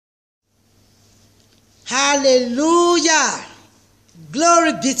Hallelujah.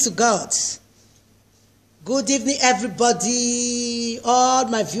 Glory be to God. Good evening, everybody, all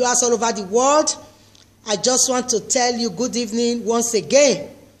my viewers all over the world. I just want to tell you good evening once again.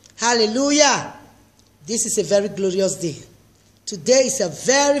 Hallelujah. This is a very glorious day. Today is a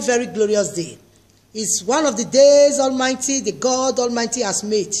very, very glorious day. It's one of the days Almighty, the God Almighty has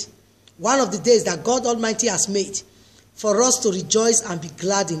made. One of the days that God Almighty has made for us to rejoice and be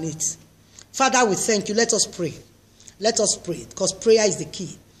glad in it. Father, we thank you. Let us pray. Let us pray, because prayer is the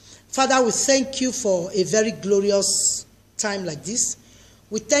key. Father, we thank you for a very glorious time like this.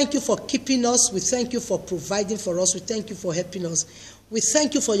 We thank you for keeping us. We thank you for providing for us. We thank you for helping us. We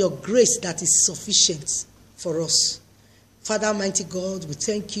thank you for your grace that is sufficient for us. Father, mighty God, we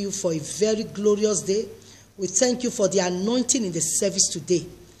thank you for a very glorious day. We thank you for the anointing in the service today.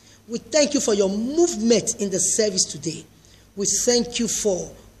 We thank you for your movement in the service today. We thank you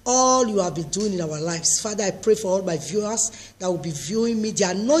for all you have been doing in our lives. Father, I pray for all my viewers that will be viewing me.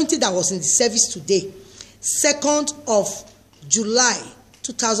 The anointing that was in the service today, 2nd of July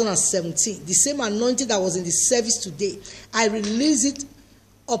 2017, the same anointing that was in the service today, I release it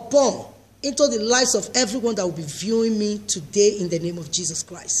into the lives of everyone that will be viewing me today in the name of Jesus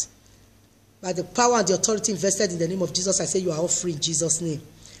Christ. By the power and the authority invested in the name of Jesus, I say you are all free in Jesus' name.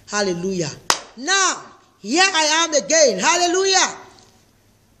 Hallelujah. Now, here I am again. Hallelujah.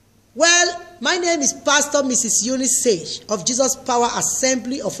 Well, my name is Pastor Mrs. Eunice Sage of Jesus Power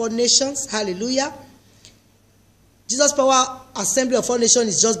Assembly of All Nations. Hallelujah. Jesus Power Assembly of All Nations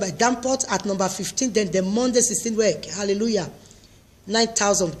is just by Damport at number 15, then the Monday 16 week. Hallelujah.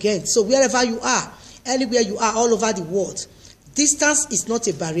 9,000 gain. So wherever you are, anywhere you are, all over the world, distance is not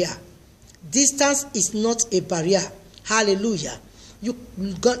a barrier. Distance is not a barrier. Hallelujah. You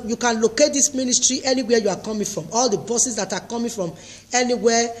can locate this ministry anywhere you are coming from. All the buses that are coming from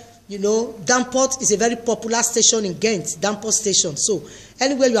anywhere, you know, Damport is a very popular station in Ghent, Damport station. So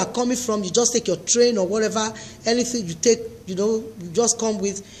anywhere you are coming from, you just take your train or whatever, anything you take, you know, you just come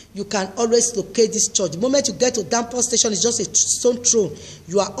with, you can always locate this church. The moment you get to Damport station, it's just a stone throw.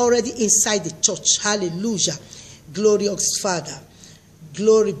 You are already inside the church. Hallelujah. Glorious Father.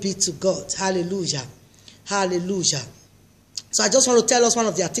 Glory be to God. Hallelujah. Hallelujah. So I just want to tell us one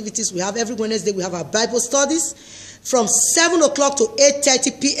of the activities we have. Every Wednesday we have our Bible studies from 7 o'clock to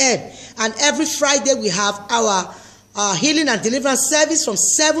 8:30 p.m. And every Friday we have our healing and deliverance service from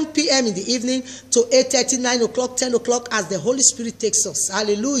 7 p.m. in the evening to 8:30, 9 o'clock, 10 o'clock as the Holy Spirit takes us.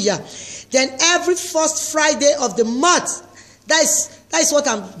 Hallelujah. Then every first Friday of the month, that is what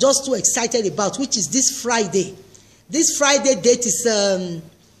I'm just too excited about, which is this Friday. This Friday date is,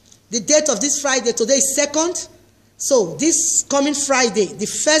 the date of this Friday, today is 2nd. So this coming Friday, the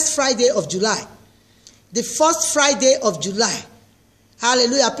first Friday of July, the first Friday of July,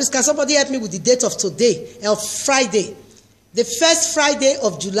 hallelujah, please can somebody help me with the date of today, of Friday. The first Friday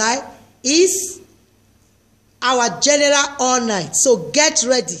of July is our general all night. So get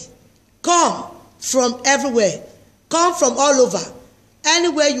ready. Come from everywhere. Come from all over.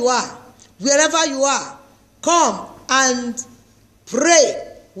 Anywhere you are, wherever you are, come and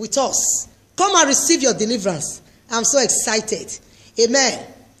pray with us. Come and receive your deliverance. I'm so excited. Amen.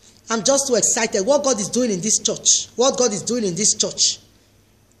 I'm just so excited. What God is doing in this church, what God is doing in this church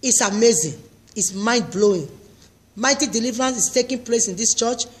is amazing. It's mind-blowing. Mighty deliverance is taking place in this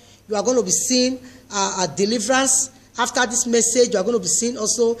church. You are going to be seeing a deliverance. After this message, you are going to be seeing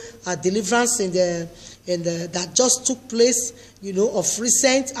also a deliverance in the that just took place, you know, of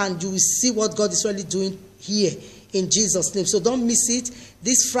recent, and you will see what God is really doing here in Jesus' name. So don't miss it.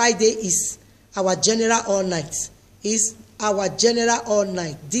 This Friday is our general all night. Is our general all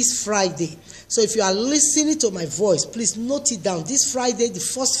night this Friday. So if you are listening to my voice, please note it down. This Friday, the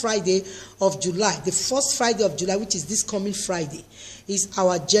first Friday of July, the first Friday of July, which is this coming Friday, is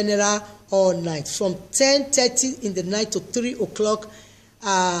our general all night from 10:30 in the night to 3 o'clock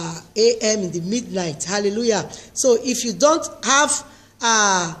a.m. in the midnight. Hallelujah. So if you don't have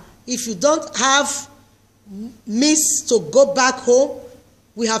means to go back home,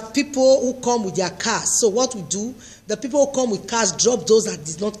 we have people who come with their cars. So what we do, the people who come with cars drop those that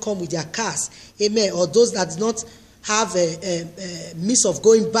did not come with their cars. Amen. Or those that did not have a means of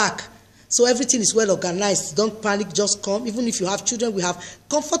going back. So everything is well organized. Don't panic, just come. Even if you have children, we have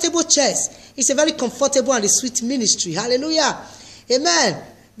comfortable chairs. It's a very comfortable and a sweet ministry. Hallelujah. Amen.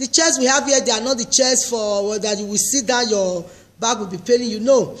 The chairs we have here, they are not the chairs for that you will sit down, your back will be paining, you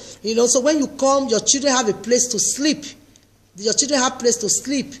know. So when you come, your children have a place to sleep. Your children have a place to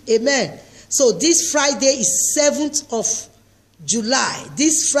sleep. Amen. So this Friday is 7th of July.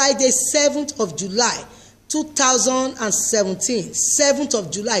 This Friday, 7th of July, 2017, 7th of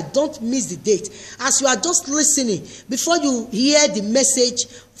July. Don't miss the date. As you are just listening, before you hear the message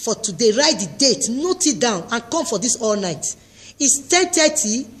for today, write the date, note it down, and come for this all night. It's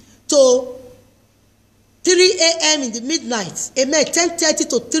 10:30 to 3 a.m. in the midnight. Amen. 10:30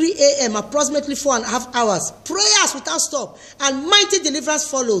 to 3 a.m. approximately 4.5 hours. Prayers without stop. And mighty deliverance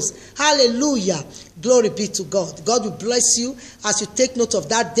follows. Hallelujah. Glory be to God. God will bless you as you take note of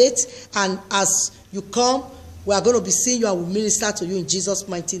that date. And as you come, we are going to be seeing you and will minister to you in Jesus'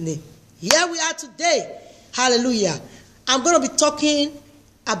 mighty name. Here we are today. Hallelujah. I'm going to be talking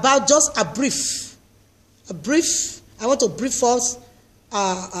about just a brief. I want to brief us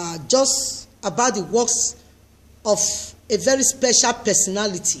just about the works of a very special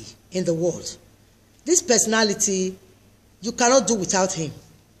personality in the world. This personality, you cannot do without him.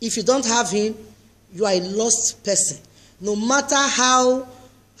 If you don't have him, you are a lost person. No matter how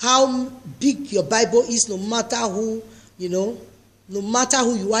big your Bible is, no matter who, no matter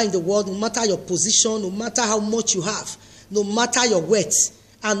who you are in the world, no matter your position, no matter how much you have, no matter your weight,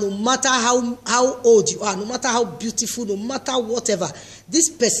 and no matter how old you are, no matter how beautiful, no matter whatever, this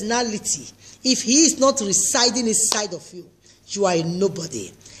personality, if he is not residing inside of you, you are a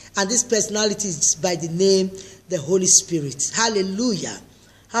nobody. And this personality is by the name, the Holy Spirit. Hallelujah.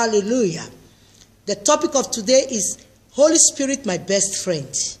 Hallelujah. The topic of today is Holy Spirit, my best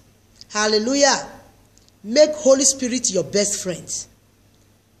friend. Hallelujah. Make Holy Spirit your best friend.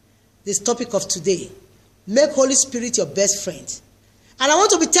 This topic of today. Make Holy Spirit your best friend. And I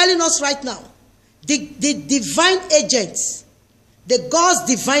want to be telling us right now, the divine agents, the God's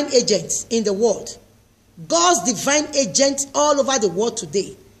divine agents in the world, God's divine agent all over the world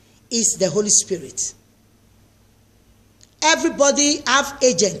today is the Holy Spirit. Everybody have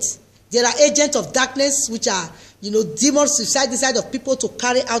agents. There are agents of darkness, which are, demons reside inside of people to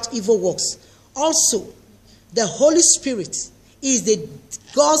carry out evil works. Also, the Holy Spirit is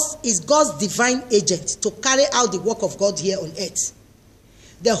God's divine agent to carry out the work of God here on earth.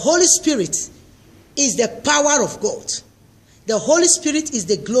 The Holy Spirit is the power of God. The Holy Spirit is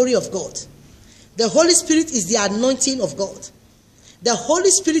the glory of God. The Holy Spirit is the anointing of God. The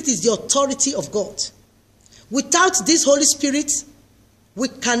Holy Spirit is the authority of God. Without this Holy Spirit, we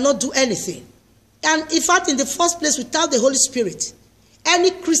cannot do anything. And in fact, in the first place, without the Holy Spirit,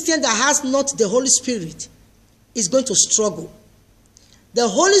 any Christian that has not the Holy Spirit is going to struggle. The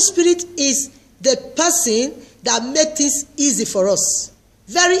Holy Spirit is the person that makes things easy for us.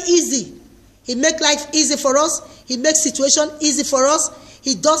 Very easy. He makes life easy for us. He makes situation easy for us.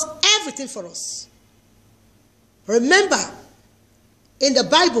 He does everything for us. Remember, in the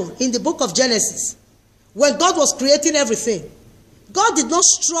Bible, in the book of Genesis, when God was creating everything, God did not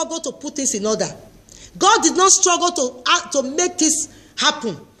struggle to put things in order. God did not struggle to make this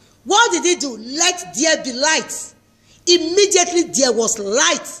happen. What did he do? Let there be light. Immediately there was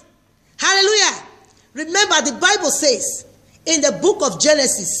light. Hallelujah. Remember, the Bible says in the book of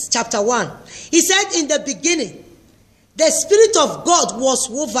Genesis chapter 1, he said in the beginning, the Spirit of God was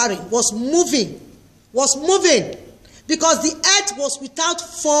hovering, was moving, because the earth was without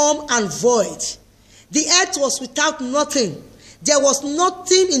form and void. The earth was without nothing. There was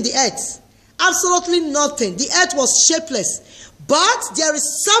nothing in the earth. Absolutely nothing. The earth was shapeless. But there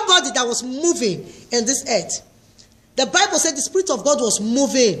is somebody that was moving in this earth. The Bible said the Spirit of God was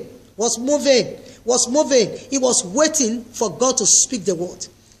moving. He was waiting for God to speak the word.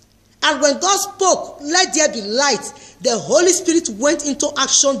 And when God spoke, let there be light, the Holy Spirit went into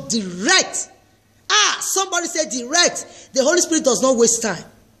action direct. Somebody said direct. The Holy Spirit does not waste time.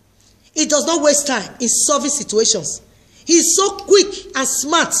 It does not waste time in solving situations. He is so quick and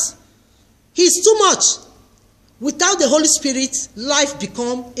smart. He is too much. Without the Holy Spirit, life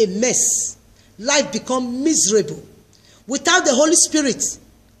becomes a mess. Life becomes miserable. Without the Holy Spirit,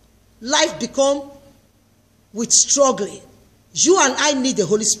 life becomes with struggling. You and I need the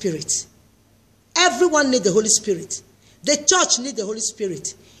Holy Spirit. Everyone needs the Holy Spirit. The church needs the Holy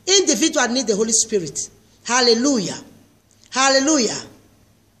Spirit. Individuals need the Holy Spirit. Hallelujah. Hallelujah.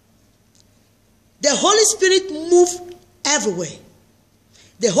 The Holy Spirit moves everywhere.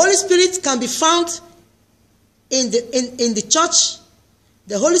 The Holy Spirit can be found in the church.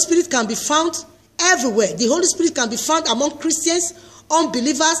 The Holy Spirit can be found everywhere. The Holy Spirit can be found among Christians,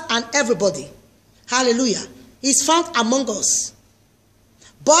 unbelievers, and everybody. Hallelujah. He's found among us.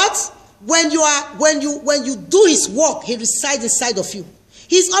 But when you do his work, he resides inside of you.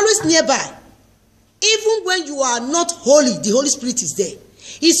 He's always nearby. Even when you are not holy, the Holy Spirit is there.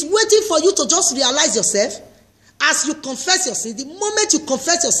 He's waiting for you to just realize yourself. As you confess your sins, the moment you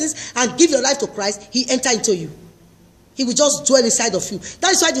confess your sins and give your life to Christ, he enters into you. He will just dwell inside of you.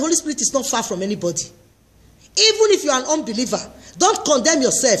 That is why the Holy Spirit is not far from anybody. Even if you are an unbeliever, don't condemn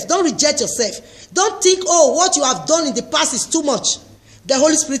yourself. Don't reject yourself. Don't think, oh, what you have done in the past is too much. The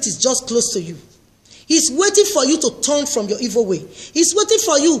Holy Spirit is just close to you. He's waiting for you to turn from your evil way. He's waiting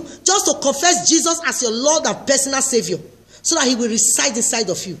for you just to confess Jesus as your Lord and personal Savior, so that he will reside inside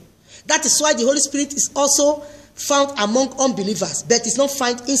of you. That is why the Holy Spirit is also found among unbelievers, but it's not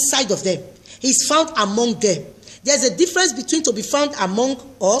found inside of them. He's found among them. There's a difference between to be found among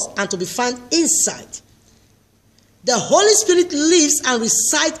us and to be found inside. The Holy Spirit lives and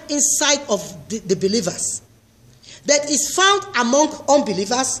resides inside of the believers, but is found among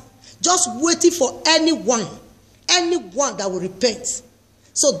unbelievers, just waiting for anyone that will repent.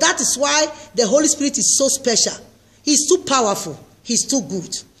 So that is why the Holy Spirit is so special. He's too powerful. He's too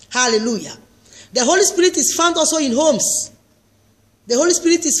good. Hallelujah. The Holy Spirit is found also in homes. The Holy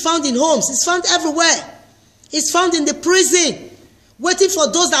Spirit is found in homes. It's found everywhere. It's found in the prison, waiting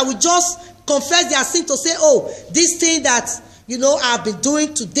for those that will just confess their sin to say, oh, this thing that, I've been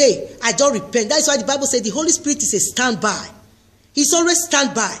doing today, I don't repent. That is why the Bible says the Holy Spirit is a standby. He's always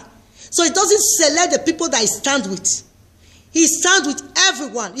standby. So he doesn't select the people that he stands with. He stands with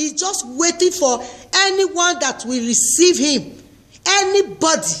everyone. He's just waiting for anyone that will receive him.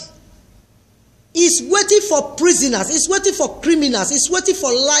 Anybody. He's waiting for prisoners. He's waiting for criminals. He's waiting for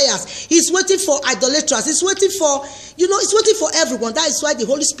liars. He's waiting for idolaters. He's waiting for, he's waiting for everyone. That is why the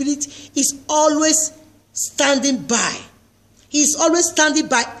Holy Spirit is always standing by. He's always standing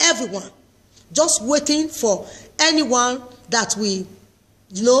by everyone. Just waiting for anyone that will,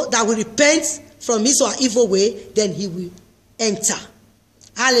 that will repent from his or her evil way, then he will enter.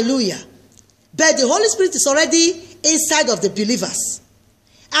 Hallelujah. But the Holy Spirit is already inside of the believers.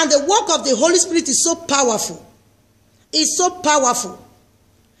 And the work of the Holy Spirit is so powerful. It's so powerful.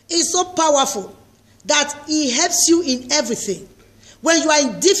 It's so powerful that he helps you in everything. When you are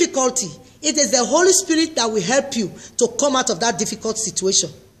in difficulty, it is the Holy Spirit that will help you to come out of that difficult situation.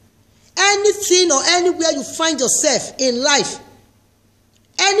 Anything or anywhere you find yourself in life,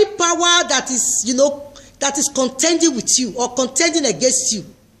 any power that is, that is contending with you or contending against you,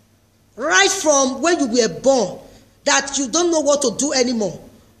 right from when you were born, that you don't know what to do anymore.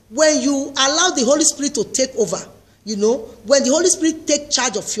 When you allow the Holy Spirit to take over, when the Holy Spirit takes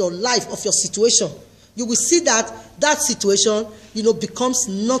charge of your life, of your situation, you will see that that situation, becomes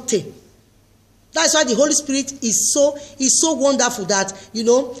nothing. That's why the Holy Spirit is so wonderful that,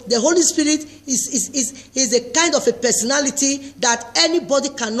 the Holy Spirit is a kind of a personality that anybody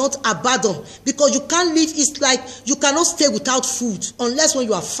cannot abandon, because you can't live. It's like you cannot stay without food unless when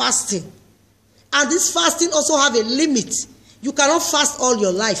you are fasting. And this fasting also have a limit. You cannot fast all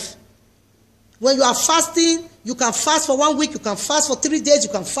your life. When you are fasting, you can fast for 1 week, you can fast for 3 days, you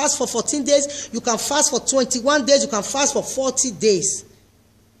can fast for 14 days, you can fast for 21 days, you can fast for 40 days.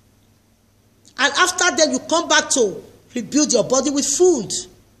 And after that, you come back to rebuild your body with food.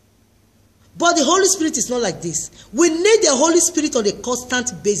 But the Holy Spirit is not like this. We need the Holy Spirit on a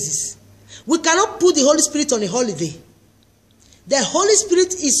constant basis. We cannot put the Holy Spirit on a holiday. The Holy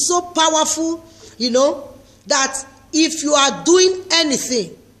Spirit is so powerful, that if you are doing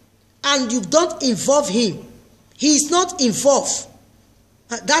anything and you don't involve him, he is not involved,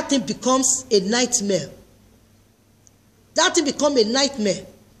 that thing becomes a nightmare. That thing becomes a nightmare.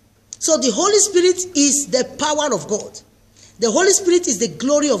 So the Holy Spirit is the power of God. The Holy Spirit is the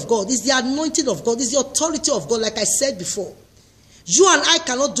glory of God. It's the anointing of God. It's the authority of God, like I said before. You and I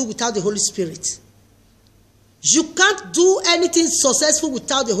cannot do without the Holy Spirit. You can't do anything successful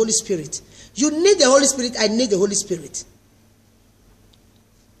without the Holy Spirit. You need the Holy Spirit. I need the Holy Spirit.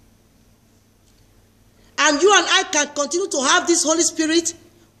 And you and I can continue to have this Holy Spirit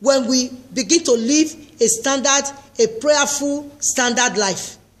when we begin to live a prayerful, standard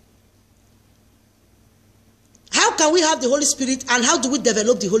life. How can we have the Holy Spirit, and how do we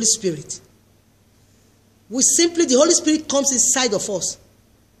develop the Holy Spirit? The Holy Spirit comes inside of us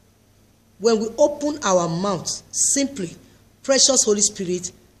when we open our mouth. Simply, precious Holy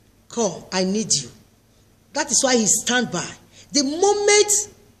Spirit, come, I need you. That is why he stands by. The moment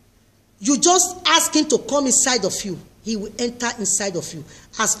you just ask him to come inside of you, he will enter inside of you.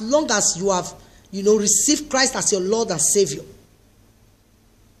 As long as you have, received Christ as your Lord and Savior.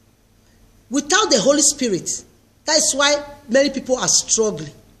 Without the Holy Spirit, that is why many people are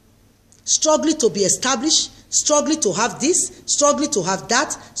struggling. Struggling to be established, struggling to have this, struggling to have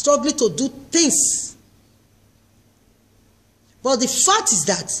that, struggling to do things. But the fact is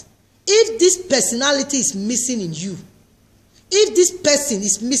that if this personality is missing in you, if this person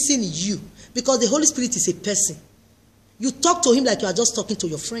is missing in you, because the Holy Spirit is a person, you talk to him like you are just talking to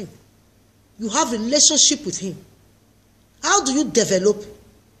your friend. You have a relationship with him. How do you develop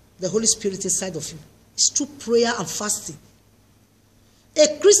the Holy Spirit inside of you? It's through prayer and fasting.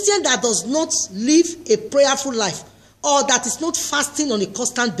 A Christian that does not live a prayerful life or that is not fasting on a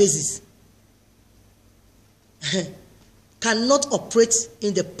constant basis cannot operate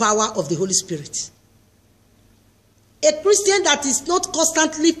in the power of the Holy Spirit. A Christian that is not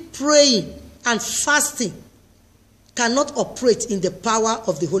constantly praying and fasting cannot operate in the power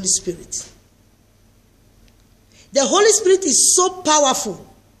of the Holy Spirit. The Holy Spirit is so powerful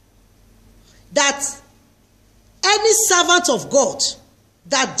that any servant of God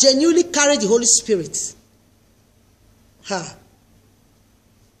that genuinely carry the Holy Spirit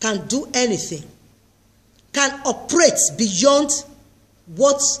can do anything, can operate beyond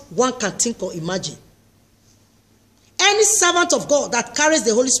what one can think or imagine. Any servant of God that carries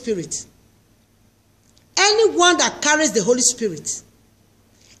the Holy Spirit, anyone that carries the Holy Spirit,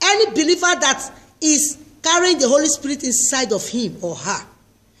 any believer that is carrying the Holy Spirit inside of him or her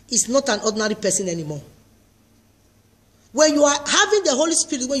is not an ordinary person anymore. When you are having the Holy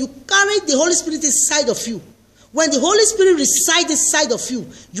Spirit, when you carry the Holy Spirit inside of you, when the Holy Spirit resides inside of you,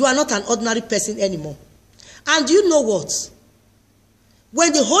 you are not an ordinary person anymore. And you know what?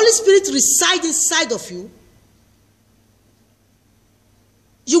 When the Holy Spirit resides inside of you,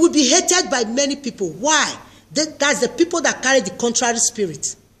 you will be hated by many people. Why? That's the people that carry the contrary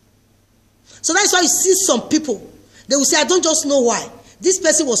spirit. So that's why you see some people, they will say, I don't just know why. This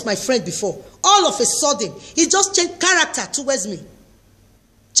person was my friend before. All of a sudden, he just changed character towards me.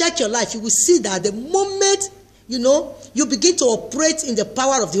 Check your life. You will see that the moment, you begin to operate in the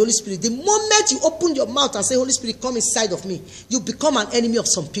power of the Holy Spirit, the moment you open your mouth and say, Holy Spirit, come inside of me, you become an enemy of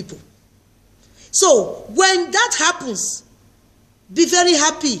some people. So when that happens, be very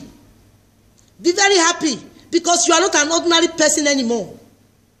happy. Be very happy because you are not an ordinary person anymore.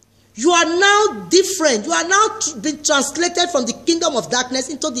 You are now different. You are now being translated from the kingdom of darkness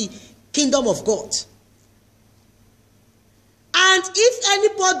into the kingdom of God. And if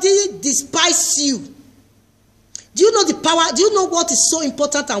anybody despises you, do you know the power? Do you know what is so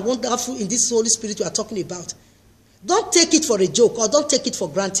important and wonderful in this Holy Spirit we are talking about? Don't take it for a joke or don't take it for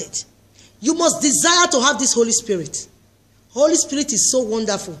granted. You must desire to have this Holy Spirit. Holy Spirit is so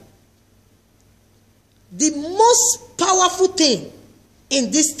wonderful. The most powerful thing in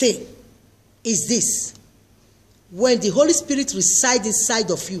this thing is this. When the Holy Spirit resides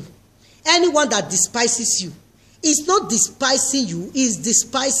inside of you, anyone that despises you is not despising you, is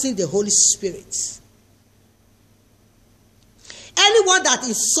despising the Holy Spirit. Anyone that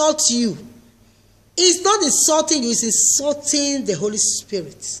insults you is not insulting you, is insulting the Holy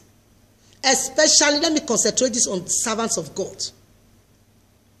Spirit. Especially, let me concentrate this on servants of God.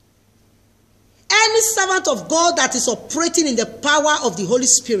 Any servant of God that is operating in the power of the Holy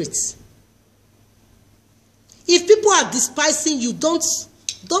Spirit, if people are despising you, don't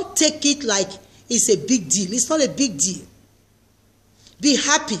take it like it's a big deal. It's not a big deal. Be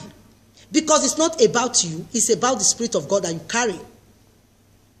happy because it's not about you. It's about the Spirit of God that you carry.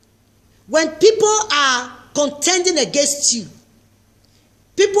 When people are contending against you,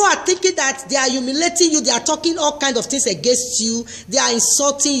 people are thinking that they are humiliating you. They are talking all kinds of things against you. They are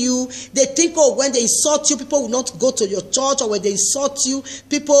insulting you. They think, oh, when they insult you, people will not go to your church. Or when they insult you,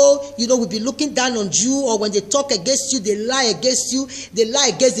 people, will be looking down on you. Or when they talk against you, they lie against you. They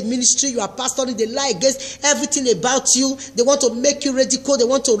lie against the ministry you are pastoring. They lie against everything about you. They want to make you ridicule. They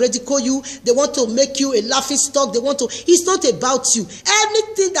want to ridicule you. They want to make you a laughing stock. It's not about you.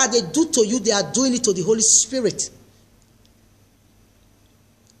 Anything that they do to you, they are doing it to the Holy Spirit.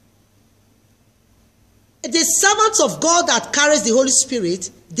 The servants of God that carries the Holy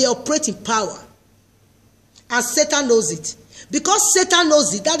Spirit, they operate in power. And Satan knows it. Because Satan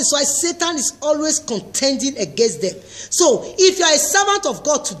knows it, that is why Satan is always contending against them. So, if you are a servant of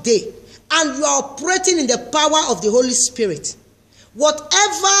God today, and you are operating in the power of the Holy Spirit,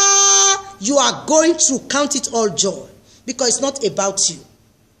 whatever you are going through, count it all joy. Because it's not about you.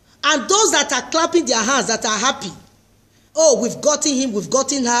 And those that are clapping their hands, that are happy, oh, we've gotten him, we've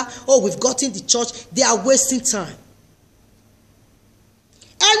gotten her, oh, we've gotten the church, they are wasting time.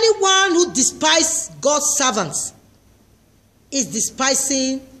 Anyone who despises God's servants is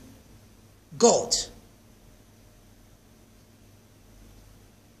despising God.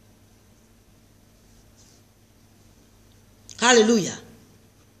 Hallelujah.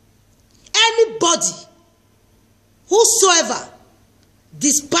 Anybody, whosoever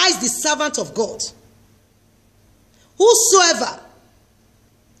despises the servant of God, whosoever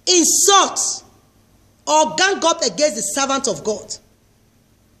insults or gang up against the servant of God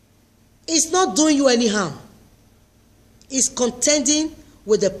is not doing you any harm. It's contending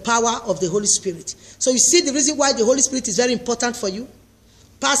with the power of the Holy Spirit. So you see the reason why the Holy Spirit is very important for you.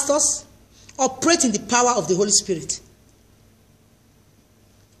 Pastors, operate in the power of the Holy Spirit.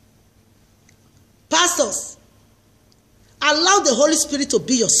 Pastors, allow the Holy Spirit to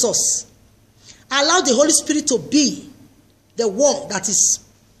be your source. Allow the Holy Spirit to be the one that is,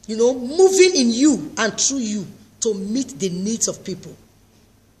 moving in you and through you to meet the needs of people.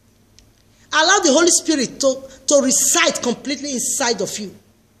 Allow the Holy Spirit to reside completely inside of you.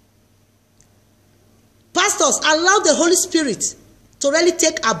 Pastors, allow the Holy Spirit to really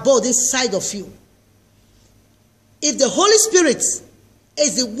take abode inside of you. If the Holy Spirit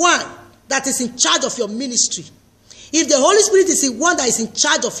is the one that is in charge of your ministry, if the Holy Spirit is the one that is in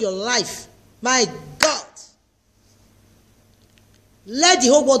charge of your life, my God, let the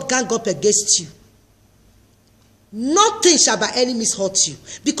whole world gang up against you. Nothing shall by any means hurt you,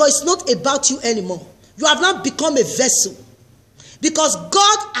 because it's not about you anymore. You have not become a vessel. Because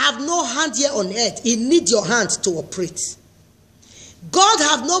God have no hand here on earth. He needs your hand to operate. God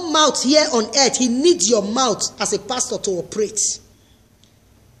have no mouth here on earth. He needs your mouth as a pastor to operate.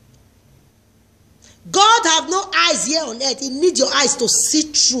 God have no eyes here on earth. He needs your eyes to see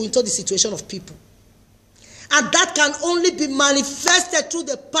through into the situation of people. And that can only be manifested through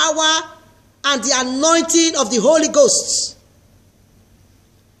the power and the anointing of the Holy Ghost.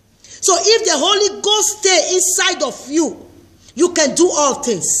 So if the Holy Ghost stay inside of you, you can do all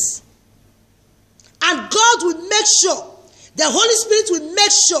things. And God will make sure, the Holy Spirit will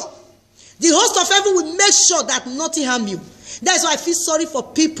make sure, the host of heaven will make sure that nothing harm you. That's why I feel sorry for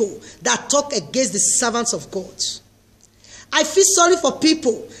people that talk against the servants of God. I feel sorry for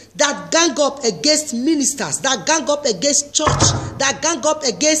people that gang up against ministers, that gang up against church, that gang up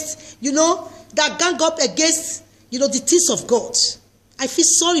against, that gang up against, the things of God. I feel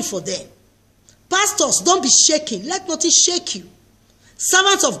sorry for them. Pastors, don't be shaking. Let nothing shake you.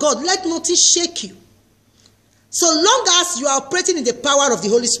 Servants of God, let nothing shake you. So long as you are operating in the power of the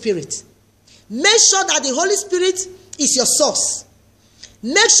Holy Spirit, make sure that the Holy Spirit is your source.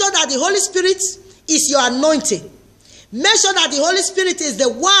 Make sure that the Holy Spirit is your anointing. Make sure that the Holy Spirit is the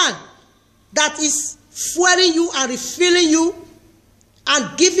one that is fueling you and refilling you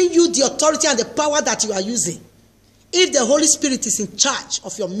and giving you the authority and the power that you are using. If the Holy Spirit is in charge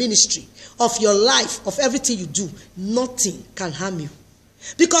of your ministry, of your life, of everything you do, nothing can harm you.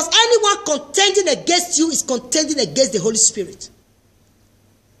 Because anyone contending against you is contending against the Holy Spirit.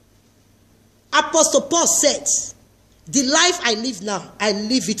 Apostle Paul said, the life I live now, I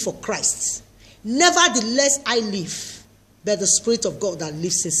live it for Christ. Nevertheless, I live by the Spirit of God that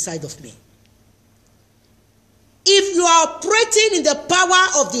lives inside of me. If you are operating in the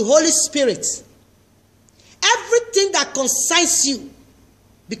power of the Holy Spirit, everything that concerns you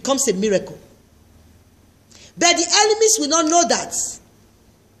becomes a miracle. But the enemies will not know that.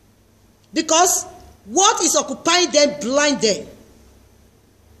 Because what is occupying them blind them.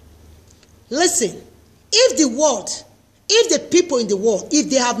 Listen, if the world, if the people in the world, if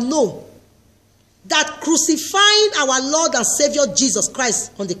they have known that crucifying our Lord and Savior Jesus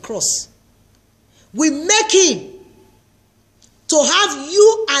Christ on the cross will make him to have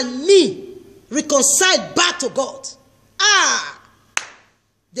you and me reconciled back to God,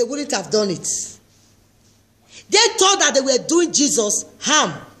 they wouldn't have done it. They thought that they were doing Jesus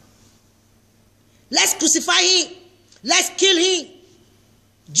harm. Let's crucify him. Let's kill him.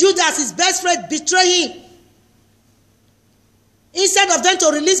 Judas, his best friend, betrayed him. Instead of them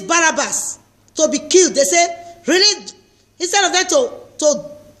to release Barabbas to be killed, they say, release. Instead of them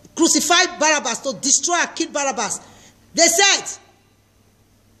to crucify Barabbas, to destroy and kill Barabbas, they said,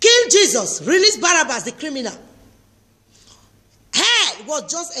 kill Jesus, release Barabbas, the criminal. It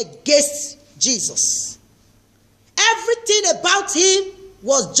was just against Jesus. Everything about him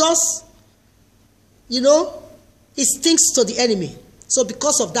was just, it stinks to the enemy. So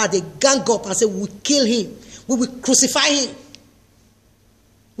because of that, they gang up and say, we will kill him. We will crucify him.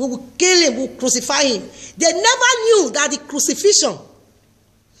 We will kill him. We will crucify him. They never knew that the crucifixion,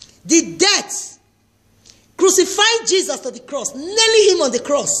 the death, crucifying Jesus to the cross, nailing him on the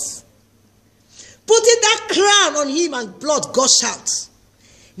cross, putting that crown on him and blood gushed out,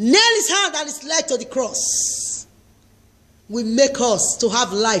 nail his hand and his leg to the cross, will make us to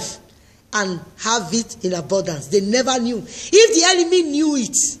have life and have it in abundance. They never knew. If the enemy knew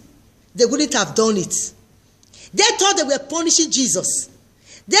it, they wouldn't have done it. They thought they were punishing Jesus.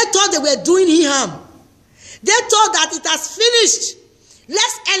 They thought they were doing him harm. They thought that it has finished.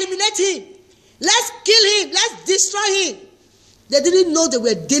 Let's eliminate him. Let's kill him. Let's destroy him. They didn't know they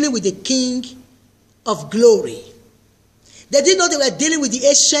were dealing with the King of glory. They didn't know they were dealing with the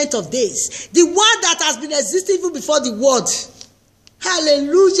Ancient of Days. The one that has been existing even before the world.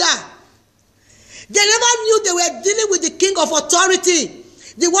 Hallelujah. They never knew they were dealing with the King of authority.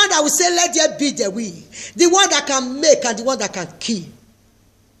 They The one that will say, let there be, there will. The one that can make and the one that can kill.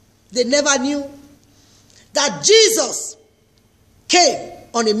 They never knew that Jesus came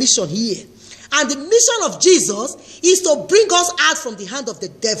on a mission here. And the mission of Jesus is to bring us out from the hand of the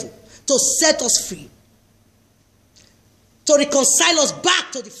devil, to set us free, to reconcile us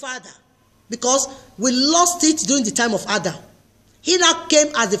back to the Father, because we lost it during the time of Adam. He now came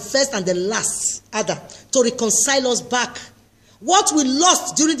as the first and the last Adam to reconcile us back. What we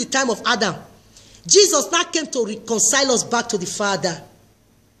lost during the time of Adam, Jesus now came to reconcile us back to the Father.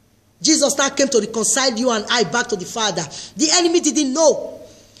 Jesus now came to reconcile you and I back to the Father. The enemy didn't know.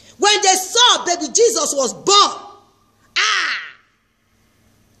 When they saw baby Jesus was born,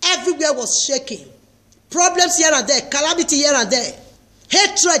 everywhere was shaking. Problems here and there, calamity here and there,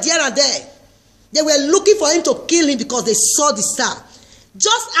 hatred here and there. They were looking for him to kill him because they saw the star.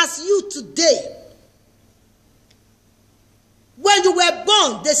 Just as you today, when you were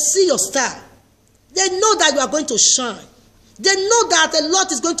born, they see your star. They know that you are going to shine. They know that a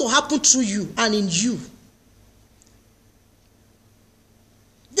lot is going to happen through you and in you.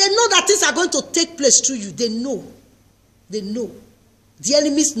 They know that things are going to take place through you. They know. They know. The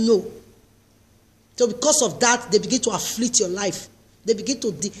enemies know. So because of that, they begin to afflict your life. They begin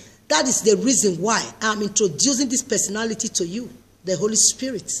to... That is the reason why I'm introducing this personality to you, the Holy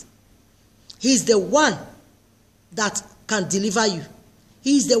Spirit. He is the one that can deliver you.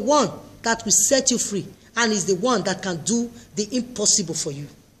 He is the one that will set you free. And is the one that can do the impossible for you.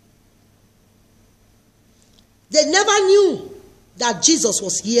 They never knew that Jesus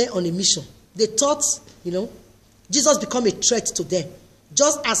was here on a mission. They thought, Jesus became a threat to them.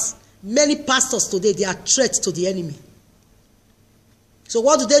 Just as many pastors today, they are threats to the enemy. So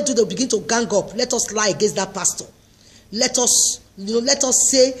what do? They begin to gang up. Let us lie against that pastor. Let us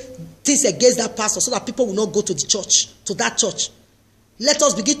say things against that pastor so that people will not go to the church, to that church. Let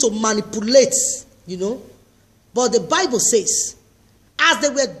us begin to manipulate, But the Bible says, as they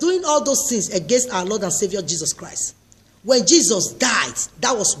were doing all those things against our Lord and Savior Jesus Christ, when Jesus died,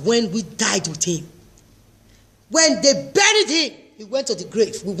 that was when we died with him. When they buried him, he went to the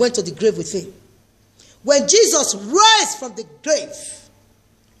grave. We went to the grave with him. When Jesus rose from the grave,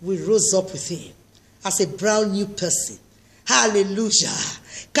 we rose up with him as a brand new person. Hallelujah.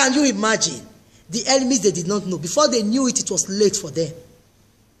 Can you imagine? The enemies, they did not know. Before they knew it, it was late for them.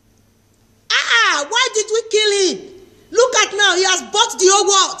 Why did we kill him? Look at now, he has bought the whole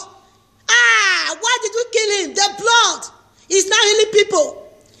world. Why did we kill him? The blood is now healing people.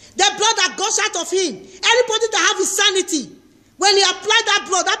 The blood that goes out of him. Anybody that have his sanity, when he applied that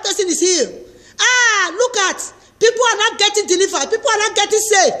blood, that person is healed. Look at, people are not getting delivered. People are not getting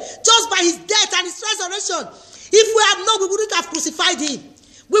saved just by his death and his resurrection. If we had known, we wouldn't have crucified him.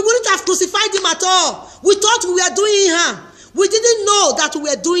 We wouldn't have crucified him at all. We thought we were doing him harm. We didn't know that we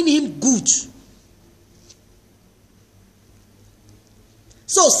were doing him good.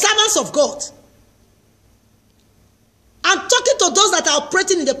 So, servants of God, I'm talking to those that are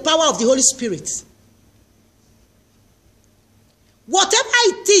operating in the power of the Holy Spirit. Whatever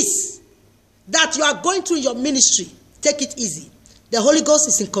it is that you are going through in your ministry, take it easy. The Holy Ghost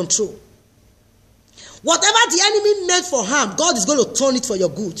is in control. Whatever the enemy meant for harm, God is going to turn it for your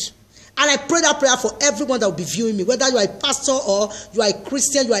good. And I pray that prayer for everyone that will be viewing me, whether you are a pastor or you are a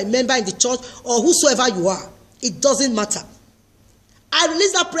Christian, you are a member in the church, or whosoever you are. It doesn't matter. I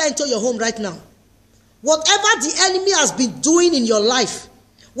release that prayer into your home right now. Whatever the enemy has been doing in your life,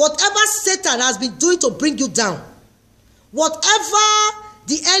 whatever Satan has been doing to bring you down, whatever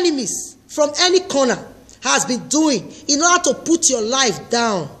the enemies from any corner has been doing in order to put your life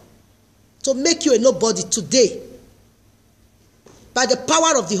down, to make you a nobody today, by the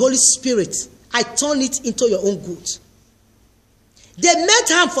power of the Holy Spirit, I turn it into your own good. They meant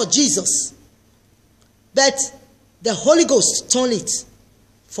harm for Jesus, but the Holy Ghost turned it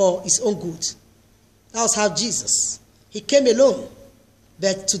for his own good. That was how Jesus, he came alone,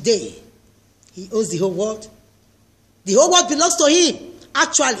 but today he owns the whole world. The whole world belongs to him,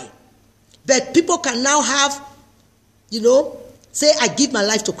 actually. But people can now have, say, I give my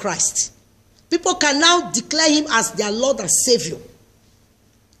life to Christ. People can now declare him as their Lord and Savior.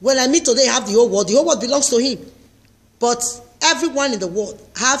 When I mean today, have the whole world belongs to him. But everyone in the world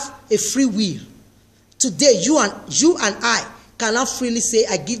have a free will. Today, you and I can now freely say,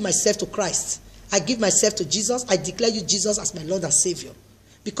 I give myself to Christ. I give myself to Jesus. I declare you Jesus as my Lord and Savior.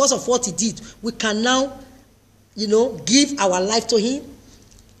 Because of what he did, we can now, give our life to him.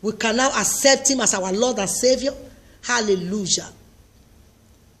 We can now accept him as our Lord and Savior. Hallelujah.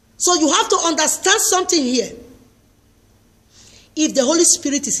 So you have to understand something here. If the Holy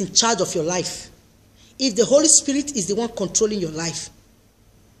Spirit is in charge of your life, if the Holy Spirit is the one controlling your life,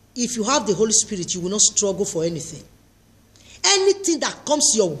 if you have the Holy Spirit, you will not struggle for anything. Anything that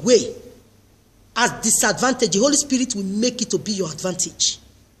comes your way as disadvantage, the Holy Spirit will make it to be your advantage.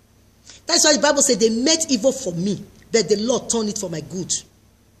 That's why the Bible said they meant evil for me, but the Lord turned it for my good.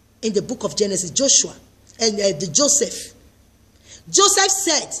 In the book of Genesis, Joshua and Joseph. Joseph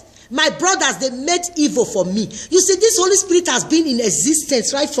said, my brothers, they meant evil for me. You see, this Holy Spirit has been in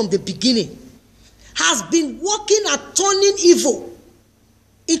existence right from the beginning. Has been working at turning evil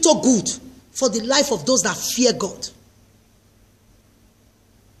into good for the life of those that fear God.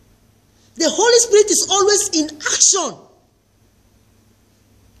 The Holy Spirit is always in action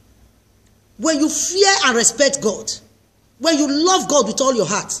when you fear and respect God. When you love God with all your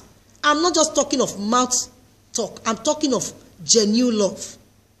heart. I'm not just talking of mouth talk. I'm talking of genuine love.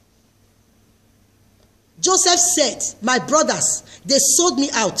 Joseph said, my brothers, they sold me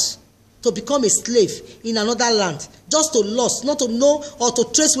out to become a slave in another land, just to lust, not to know or to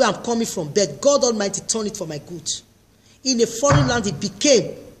trace where I'm coming from, but God Almighty turned it for my good. In a foreign land, he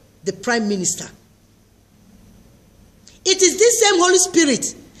became the prime minister. It is this same Holy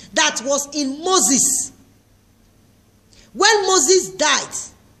Spirit that was in Moses. When Moses died,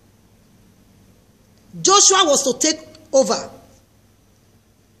 Joshua was to take over.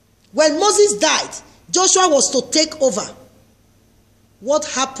 When Moses died, Joshua was to take over. What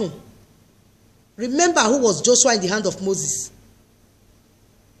happened? Remember who was Joshua in the hand of Moses?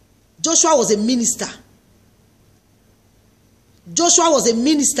 Joshua was a minister. Joshua was a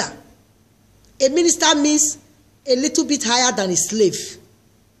minister. A minister means a little bit higher than a slave.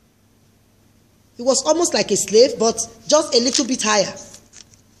 He was almost like a slave, but just a little bit higher.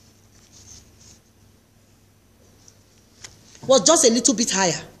 Was just a little bit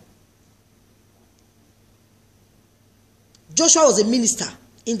higher. Joshua was a minister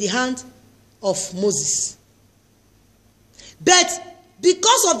in the hand of Moses. But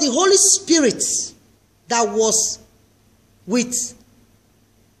because of the Holy Spirit that was with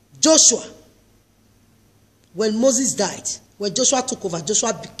Joshua, when Moses died, when Joshua took over,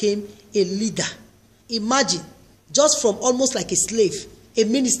 Joshua became a leader. Imagine, just from almost like a slave, a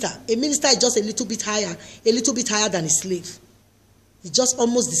minister. A minister is just a little bit higher than a slave. It's just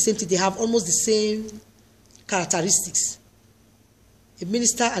almost the same thing. They have almost the same characteristics. A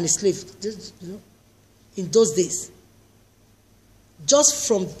minister and a slave, you know, in those days. Just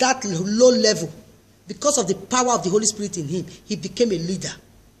from that low level, because of the power of the Holy Spirit in him, he became a leader.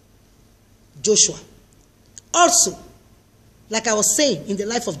 Joshua. Also, like I was saying, in the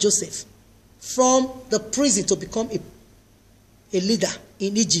life of Joseph, from the prison to become a leader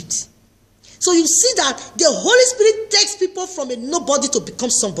in Egypt. So you see that the Holy Spirit takes people from a nobody to become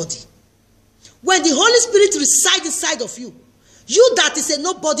somebody. When the Holy Spirit resides inside of you, you that is a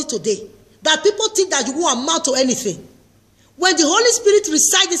nobody today, that people think that you won't amount to anything. When the Holy Spirit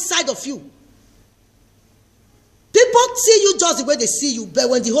resides inside of you, people see you just the way they see you, but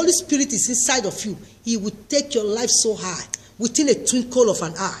when the Holy Spirit is inside of you, he will take your life so high, within a twinkle of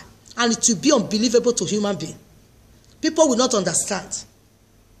an eye, and it will be unbelievable to human being. People will not understand.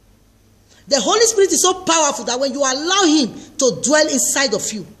 The Holy Spirit is so powerful that when you allow him to dwell inside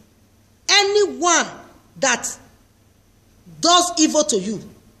of you, anyone that does evil to you,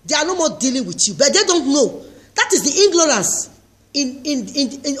 they are no more dealing with you, but they don't know. That is the ignorance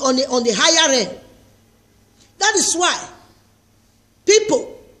on the higher end. That is why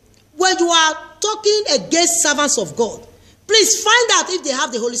people, when you are talking against servants of God, please find out if they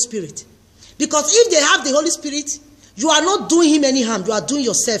have the Holy Spirit. Because if they have the Holy Spirit, you are not doing him any harm, you are doing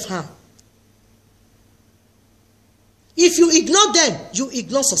yourself harm. If you ignore them, you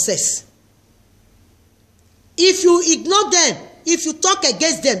ignore success. If you ignore them, if you talk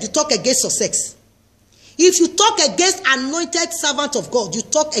against them, you talk against success. If you talk against anointed servant of God, you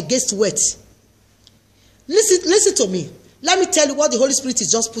talk against wealth. Listen to me. Let me tell you what the Holy Spirit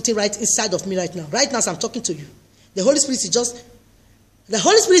is just putting right inside of me right now. Right now as I'm talking to you. The Holy Spirit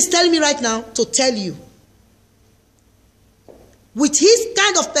is telling me right now to tell you. With his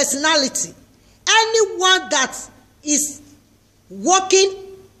kind of personality, anyone that is walking,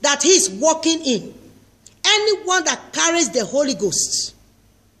 that he is walking in, anyone that carries the Holy Ghost,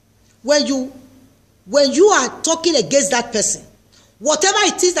 when you are talking against that person, whatever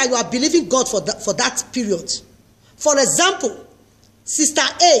it is that you are believing God for that period. For example, Sister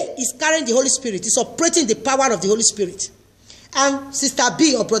A is carrying the Holy Spirit, is operating the power of the Holy Spirit. And Sister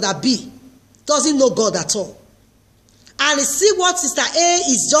B or Brother B doesn't know God at all. And you see what Sister A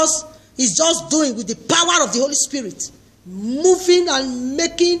is just doing with the power of the Holy Spirit. Moving and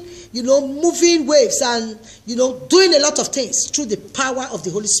making, moving waves and, doing a lot of things through the power of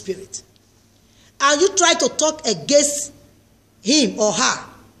the Holy Spirit. And you try to talk against him or her,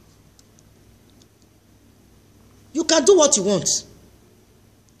 You can do what you want.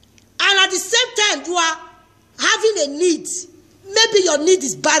 And at the same time, you are having a need. Maybe your need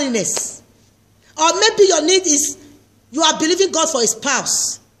is barrenness. Or maybe your need is you are believing God for a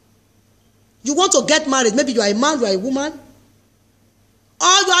spouse. You want to get married. Maybe you are a man, you are a woman.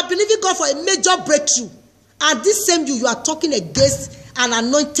 Or you are believing God for a major breakthrough. And this same you are talking against an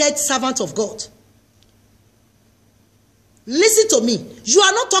anointed servant of God. Listen to me. You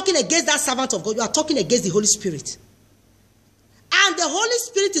are not talking against that servant of God. You are talking against the Holy Spirit. And the Holy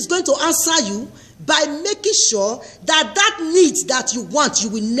Spirit is going to answer you by making sure that that need that you want, you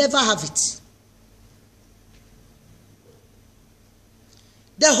will never have it.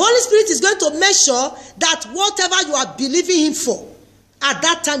 The Holy Spirit is going to make sure that whatever you are believing him for, at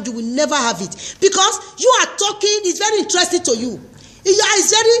that time you will never have it. Because you are talking, it's very interesting to you.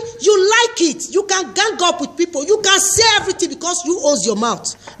 You like it. You can gang up with people. You can say everything because you own your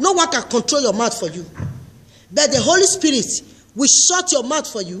mouth. No one can control your mouth for you. But the Holy Spirit will shut your mouth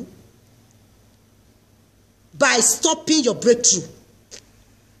for you by stopping your breakthrough.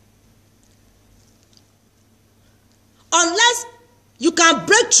 Unless you can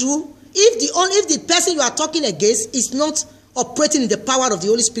break through if the person you are talking against is not operating in the power of the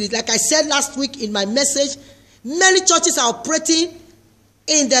Holy Spirit. Like I said last week in my message, many churches are operating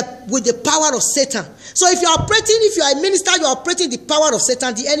with the power of Satan. So if you are a minister, you are operating the power of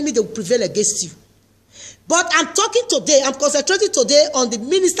Satan, the enemy, they will prevail against you. But I'm concentrating today on the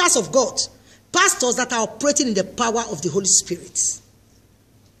ministers of God, pastors that are operating in the power of the Holy Spirit.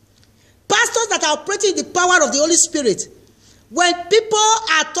 Pastors that are operating in the power of the Holy Spirit, when people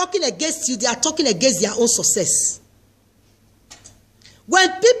are talking against you, they are talking against their own success. When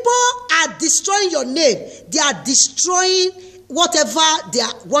people are destroying your name, they are destroying whatever they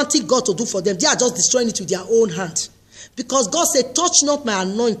are wanting God to do for them. They are just destroying it with their own hand. Because God said, touch not my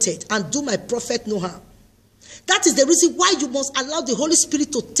anointed and do my prophet no harm. That is the reason why you must allow the Holy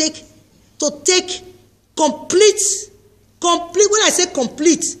Spirit to take complete, when I say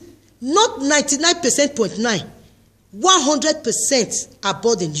complete, not 99.9, 100%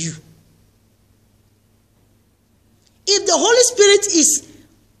 abode you. If the Holy Spirit is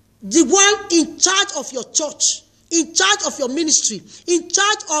the one in charge of your church, in charge of your ministry, in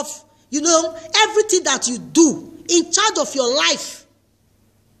charge of, everything that you do, in charge of your life,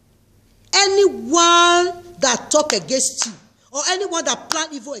 anyone that talk against you, or anyone that plan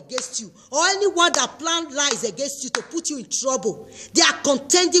evil against you, or anyone that plan lies against you to put you in trouble, they are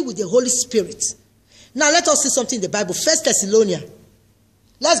contending with the Holy Spirit. Now let us see something in the Bible. 1 Thessalonians.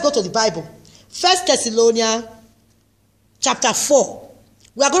 Let's go to the Bible. 1 Thessalonians chapter 4.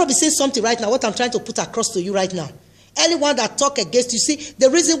 We are going to be saying something right now, what I'm trying to put across to you right now. Anyone that talk against you, see, the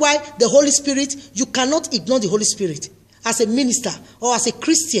reason why the Holy Spirit, you cannot ignore the Holy Spirit. As a minister or as a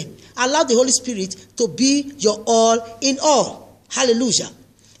Christian, allow the Holy Spirit to be your all in all. Hallelujah.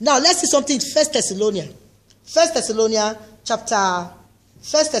 Now let's see something in 1 Thessalonians. 1 Thessalonians chapter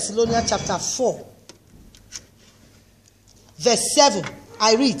 4. Verse 7.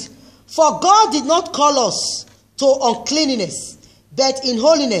 I read. For God did not call us to uncleanness, but in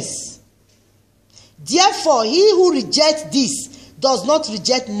holiness. Therefore, he who rejects this does not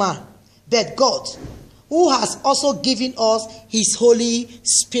reject man, but God, who has also given us his Holy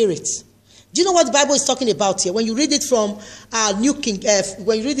Spirit. Do you know what the Bible is talking about here? When you read it from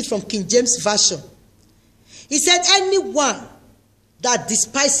King James Version, he said, anyone that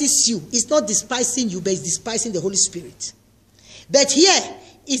despises you is not despising you, but is despising the Holy Spirit. But here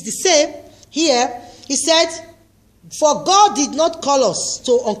is the same. Here, he said, for God did not call us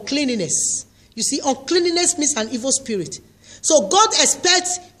to uncleanness. You see, uncleanness means an evil spirit. So God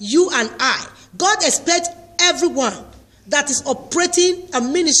expects you and I. God expects everyone that is operating a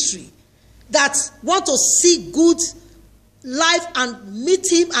ministry, that want to see good life and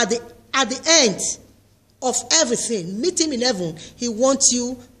meet him at the end of everything. Meet him in heaven. He wants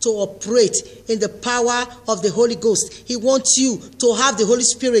you to operate in the power of the Holy Ghost. He wants you to have the Holy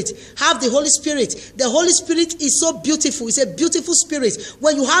Spirit. Have the Holy Spirit. The Holy Spirit is so beautiful. It's a beautiful spirit.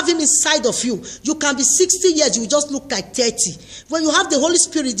 When you have him inside of you, you can be 60 years, you will just look like 30. When you have the Holy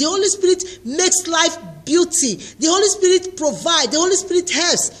Spirit makes life beauty. The Holy Spirit provides. The Holy Spirit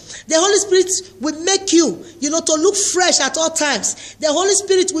helps. The Holy Spirit will make you, to look fresh at all times. The Holy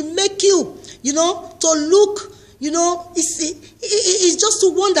Spirit will make you, to look, it's just so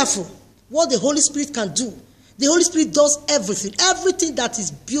wonderful what the Holy Spirit can do. The Holy Spirit does everything. Everything that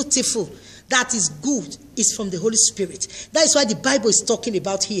is beautiful, that is good, is from the Holy Spirit. That is why the Bible is talking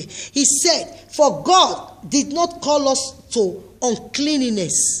about here. He said, for God did not call us to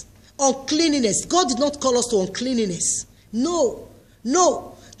uncleanness. Uncleanness. God did not call us to uncleanness. No.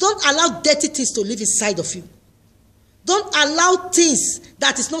 Don't allow dirty things to live inside of you. Don't allow things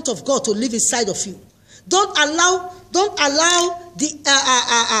that is not of God to live inside of you. Don't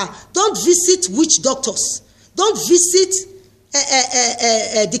visit witch doctors. Don't visit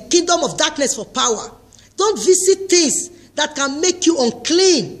the kingdom of darkness for power. Don't visit things that can make you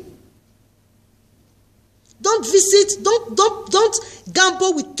unclean. Don't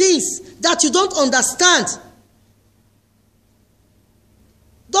gamble with things that you don't understand.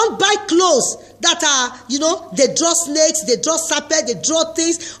 Don't buy clothes that are, they draw snakes, they draw serpents, they draw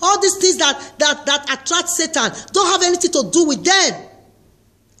things, all these things that attract Satan. Don't have anything to do with them.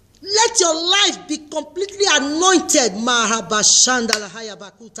 Let your life be completely anointed. Let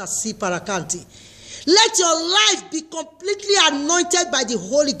your life be completely anointed by the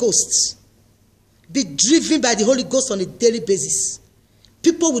Holy Ghost. Be driven by the Holy Ghost on a daily basis.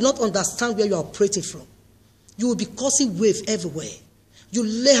 People will not understand where you are operating from. You will be causing waves everywhere. You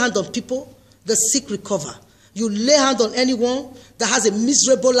lay hand on people, the sick recover. You lay hand on anyone that has a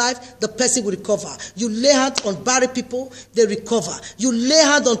miserable life, the person will recover. You lay hand on barren people, they recover. You lay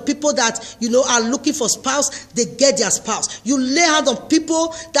hand on people that, are looking for spouse, they get their spouse. You lay hand on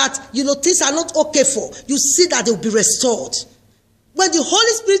people that, things are not okay for. You see that they will be restored. When the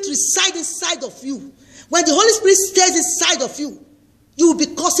Holy Spirit resides inside of you, when the Holy Spirit stays inside of you, you will be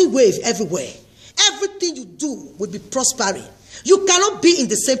causing waves everywhere. Everything you do will be prospering. You cannot be in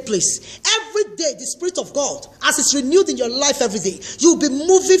the same place. Every day, the Spirit of God, as it's renewed in your life every day, you'll be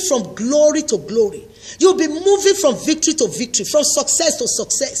moving from glory to glory. You'll be moving from victory to victory, from success to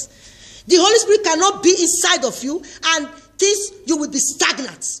success. The Holy Spirit cannot be inside of you, and you will be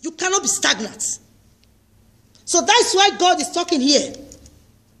stagnant. You cannot be stagnant. So that's why God is talking here.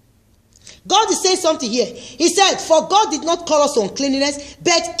 God is saying something here. He said, for God did not call us to uncleanness,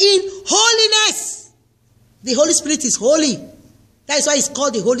 but in holiness. The Holy Spirit is holy. That is why it's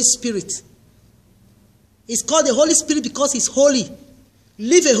called the Holy Spirit. It's called the Holy Spirit because he's holy.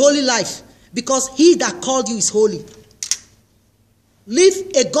 Live a holy life because he that called you is holy. Live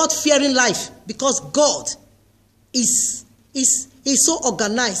a God-fearing life because God is so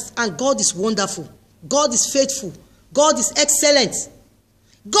organized and God is wonderful. God is faithful. God is excellent.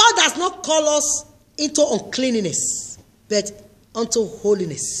 God does not call us into uncleanness, but unto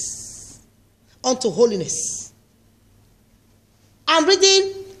holiness. Unto holiness. I'm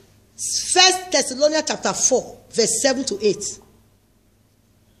reading 1 Thessalonians chapter 4, verse 7 to 8.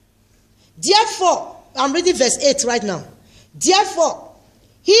 Therefore, I'm reading verse 8 right now. Therefore,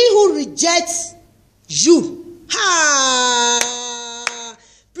 he who rejects you.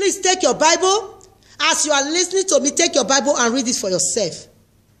 Please take your Bible. As you are listening to me, take your Bible and read it for yourself.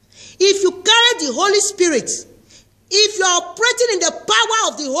 If you carry the Holy Spirit, if you are operating in the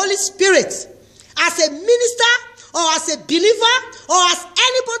power of the Holy Spirit, as a minister or as a believer or as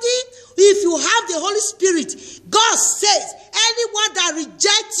anybody, if you have the Holy Spirit, God says, anyone that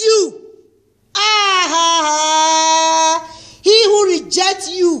rejects you, he who rejects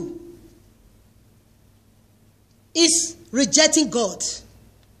you is rejecting God.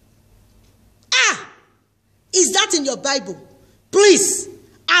 Is that in your Bible? Please,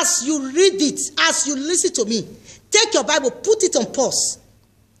 as you read it, as you listen to me, take your Bible, put it on pause.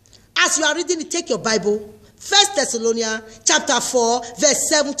 As you are reading it, take your Bible. 1 Thessalonians chapter 4, verse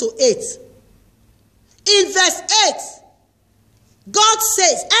 7 to 8. In verse 8, God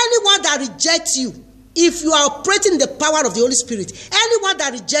says, anyone that rejects you, if you are operating in the power of the Holy Spirit, anyone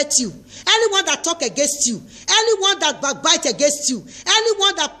that rejects you, anyone that talk against you, anyone that backbite against you,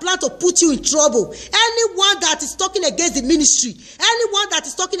 anyone that plan to put you in trouble, anyone that is talking against the ministry, anyone that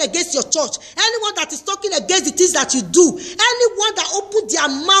is talking against your church, anyone that is talking against the things that you do, anyone that open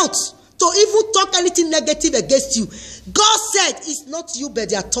their mouth to even talk anything negative against you, God said it's not you, but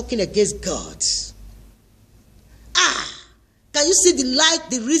they are talking against God. Can you see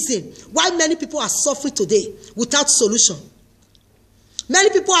the reason why many people are suffering today without solution? Many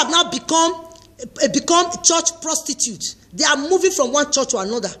people have now become church prostitutes. They are moving from one church to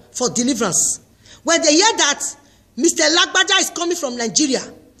another for deliverance. When they hear that Mr. Lagbaja is coming from Nigeria,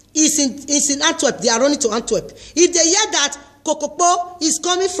 is in Antwerp, they are running to Antwerp. If they hear that Kokopo is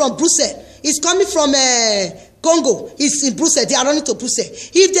coming from Brussels, is coming from Congo, is in Brussels, they are running to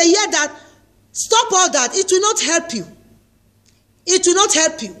Brussels. If they hear that, stop all that. It will not help you. It will not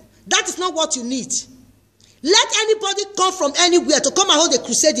help you. That is not what you need. Let anybody come from anywhere to come and hold a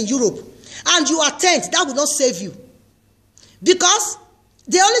crusade in Europe, and you attend, that will not save you. Because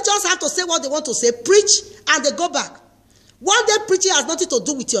they only just have to say what they want to say, preach, and they go back. One day preaching has nothing to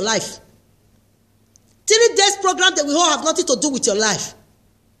do with your life. 3 days program that we all have nothing to do with your life.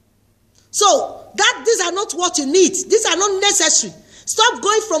 So, these are not what you need. These are not necessary. Stop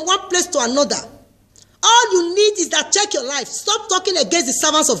going from one place to another. All you need is that check your life. Stop talking against the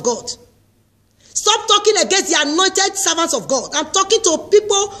servants of God. Stop talking against the anointed servants of God. I'm talking to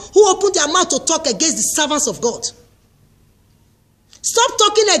people who open their mouth to talk against the servants of God. Stop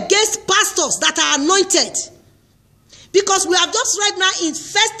talking against pastors that are anointed. Because we have just right now in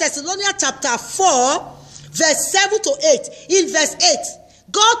 1 Thessalonians chapter 4, verse 7 to 8. In verse 8,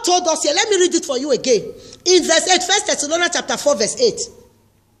 God told us here, let me read it for you again. In verse 8, 1 Thessalonians chapter 4, verse 8.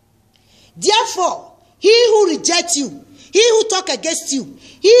 Therefore, he who rejects you, he who talk against you,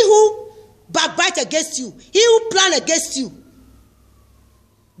 he who backbite against you, he who plan against you,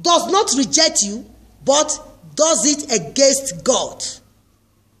 does not reject you, but does it against God.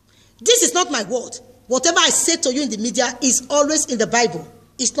 This is not my word. Whatever I say to you in the media is always in the Bible.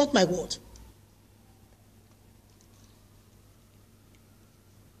 It's not my word.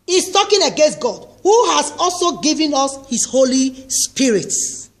 He's talking against God, who has also given us his Holy Spirit.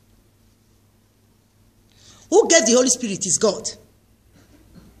 Who gave the Holy Spirit is God.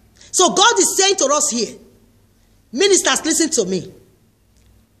 So God is saying to us here, ministers, listen to me.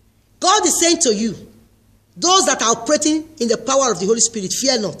 God is saying to you, those that are operating in the power of the Holy Spirit,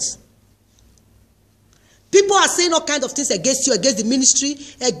 fear not. People are saying all kinds of things against you, against the ministry,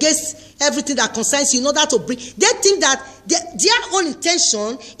 against everything that concerns you in order to bring. They think that their own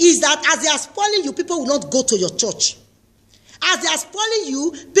intention is that as they are spoiling you, people will not go to your church. As they are spoiling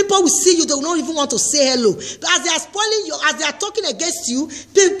you, people will see you, they will not even want to say hello. But as they are spoiling you, as they are talking against you,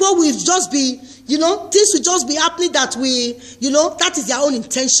 people will just be, things will just be happening that that is their own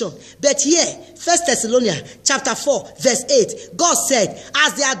intention. But here, 1 Thessalonians chapter 4, verse 8, God said,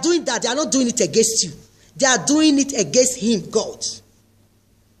 as they are doing that, they are not doing it against you. They are doing it against him, God,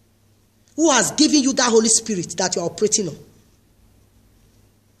 who has given you that Holy Spirit that you are operating on.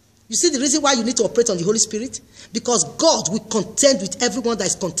 You see the reason why you need to operate on the Holy Spirit? Because God will contend with everyone that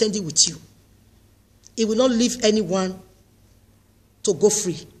is contending with you. He will not leave anyone to go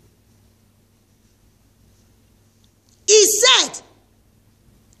free. He said,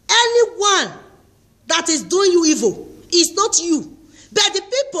 anyone that is doing you evil is not you. But the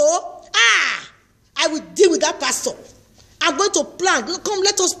people, I will deal with that pastor. I'm going to plan. Come,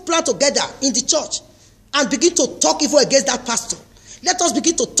 let us plan together in the church and begin to talk evil against that pastor. Let us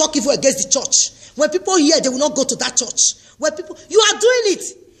begin to talk evil against the church. When people hear, they will not go to that church. When people, you are doing it.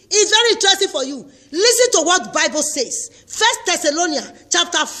 It's very interesting for you. Listen to what the Bible says. 1 Thessalonians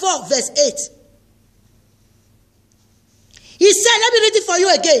chapter 4, verse 8. He said, let me read it for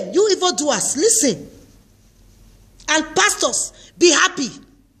you again. You evildoers, listen. And pastors, be happy.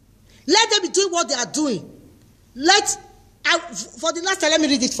 Let them be doing what they are doing. For the last time, let me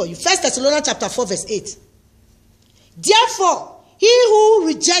read it for you. 1 Thessalonians chapter 4, verse 8. Therefore, he who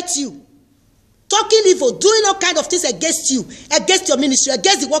rejects you, talking evil, doing all kinds of things against you, against your ministry,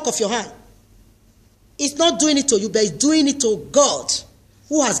 against the work of your hand, is not doing it to you, but is doing it to God,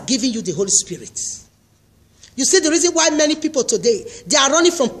 who has given you the Holy Spirit. You see the reason why many people today, they are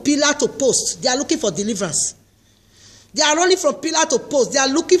running from pillar to post. They are looking for deliverance. They are running from pillar to post. They are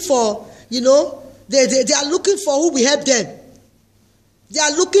looking for, they are looking for who will help them. They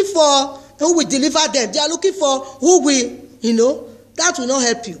are looking for who will deliver them. They are looking for who will, that will not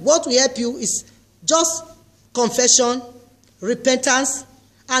help you. What will help you is just confession, repentance,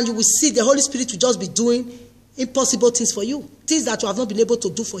 and you will see the Holy Spirit will just be doing impossible things for you. Things that you have not been able to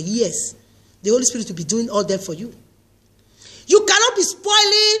do for years. The Holy Spirit will be doing all them for you. You cannot be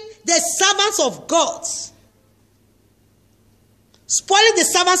spoiling the servants of God. Spoiling the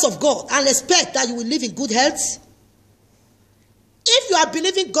servants of God and expect that you will live in good health. If you are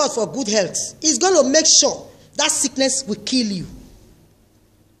believing God for good health, He's going to make sure that sickness will kill you.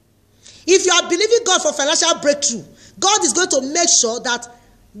 If you are believing God for financial breakthrough, God is going to make sure that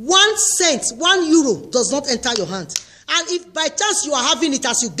 1 cent, 1 euro does not enter your hand. And if by chance you are having it,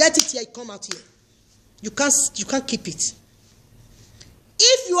 as you get it here, you come out here. You can't keep it.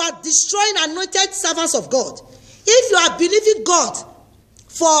 If you are destroying anointed servants of God, if you are believing God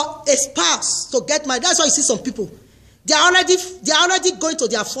for a spouse to get married, that's why you see some people. They are already going to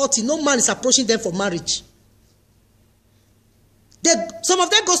their 40. No man is approaching them for marriage. Some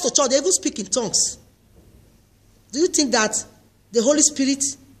of them goes to church. They even speak in tongues. Do you think that the Holy Spirit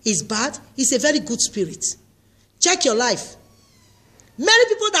is bad? It's a very good spirit. Check your life. Many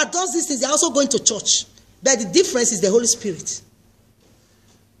people that does these things, they are also going to church. But the difference is the Holy Spirit.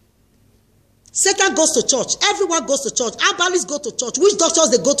 Satan goes to church. Everyone goes to church. Abalis go to church. Witch doctors,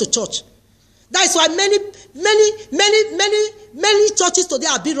 they go to church. That is why many churches today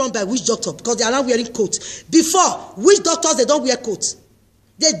are being run by witch doctors because they are now wearing coats. Before, witch doctors, they don't wear coats.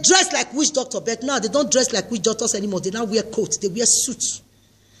 They dress like witch doctors, but now they don't dress like witch doctors anymore. They now wear coats. They wear suits.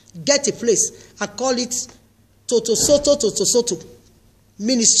 get a place and call it Toto Soto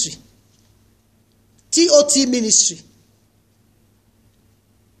ministry. TOT ministry.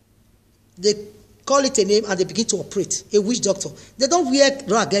 They call it a name and they begin to operate. A witch doctor. They don't wear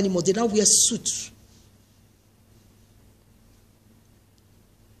rag anymore. They now wear suit.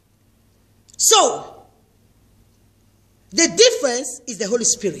 So, the difference is the Holy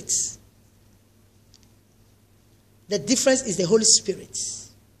Spirit. The difference is the Holy Spirit.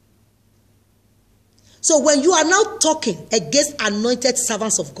 So when you are now talking against anointed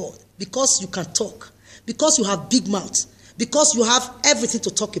servants of God, because you can talk, because you have big mouth, because you have everything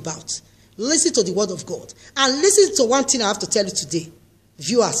to talk about, listen to the word of God. And listen to one thing I have to tell you today,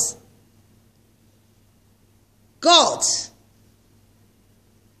 viewers. God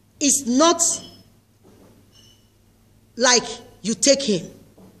is not like you take him.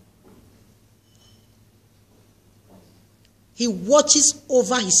 He watches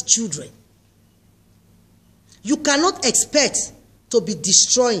over his children. You cannot expect to be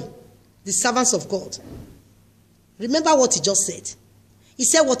destroying the servants of God. Remember what he just said. He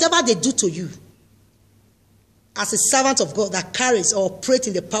said, whatever they do to you as a servant of God that carries or operates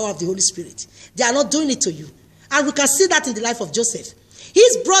in the power of the Holy Spirit, they are not doing it to you. And we can see that in the life of Joseph.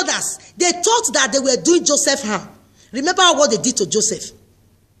 His brothers, they thought that they were doing Joseph harm. Remember what they did to Joseph.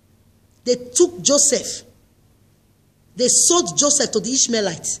 They took Joseph. They sold Joseph to the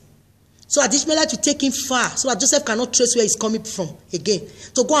Ishmaelites. So that the Ishmaelites would take him far. So that Joseph cannot trace where he's coming from again.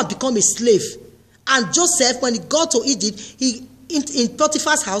 To go and become a slave. And Joseph, when he got to Egypt, in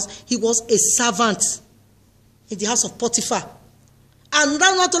Potiphar's house, he was a servant. In the house of Potiphar. And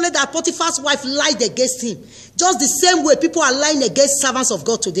not only that, Potiphar's wife lied against him. Just the same way people are lying against servants of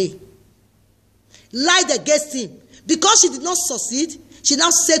God today. Lied against him. Because she did not succeed, she now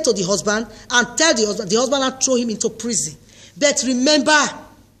said to the husband and tell the husband and throw him into prison. But remember,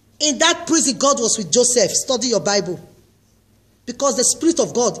 in that prison, God was with Joseph. Study your Bible. Because the Spirit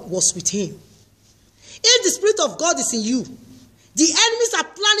of God was with him. If the Spirit of God is in you, the enemies are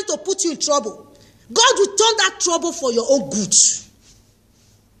planning to put you in trouble. God will turn that trouble for your own good.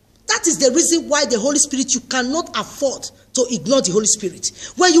 That is the reason why the Holy Spirit, you cannot afford to ignore the Holy Spirit.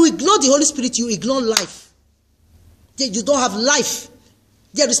 When you ignore the Holy Spirit, you ignore life. You don't have life.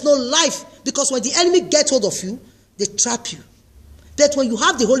 There is no life. Because when the enemy gets hold of you, they trap you. But when you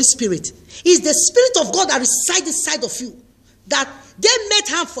have the Holy Spirit, it's the Spirit of God that resides inside of you. That they made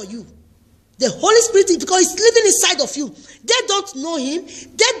harm for you. The Holy Spirit, because it's living inside of you. They don't know him.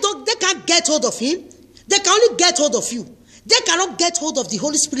 They can't get hold of him. They can only get hold of you. They cannot get hold of the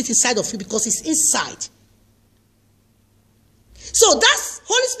Holy Spirit inside of you because it's inside. So that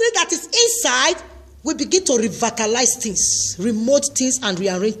Holy Spirit that is inside will begin to revitalize things, remote things and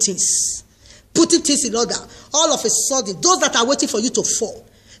rearrange things, putting things in order. All of a sudden, those that are waiting for you to fall,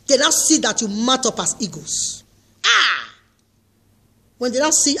 they now see that you mount up as eagles. When they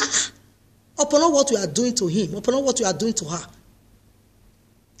now see, upon what we are doing to him, upon what we are doing to her.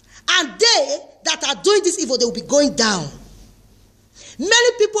 And they that are doing this evil, they will be going down.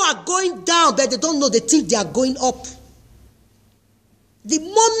 Many people are going down, but they don't know, they think they are going up. The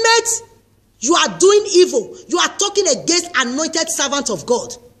moment you are doing evil, you are talking against anointed servants of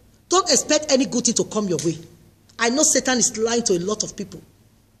God, don't expect any good thing to come your way. I know Satan is lying to a lot of people.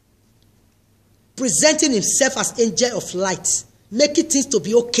 Presenting himself as angel of light, making things to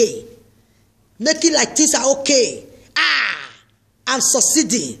be okay. Making like things are okay. I'm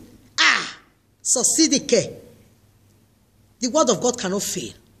succeeding. Succeeding. The word of God cannot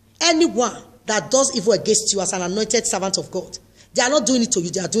fail. Anyone that does evil against you as an anointed servant of God, they are not doing it to you,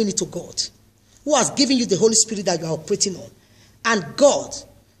 they are doing it to God, who has given you the Holy Spirit that you are operating on. And God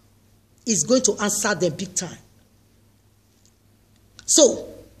is going to answer them big time. So,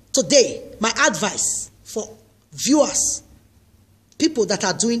 today, my advice for viewers, people that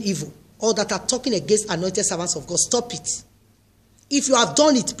are doing evil, or that are talking against anointed servants of God, stop it. If you have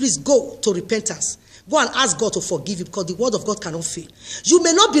done it, please go to repentance. Go and ask God to forgive you, because the word of God cannot fail. You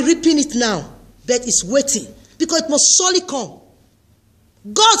may not be reaping it now, but it's waiting, because it must surely come.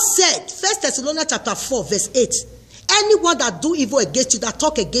 God said, 1 Thessalonians chapter 4, verse 8, anyone that do evil against you, that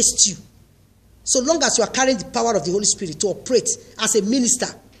talk against you, so long as you are carrying the power of the Holy Spirit to operate as a minister,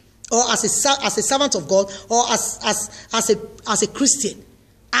 or as a servant of God, or as a Christian,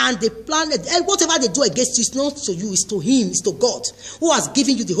 and they plan, and whatever they do against you, it's not to you, it's to him, it's to God, who has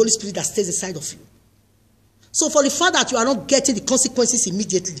given you the Holy Spirit that stays inside of you. So for the fact that you are not getting the consequences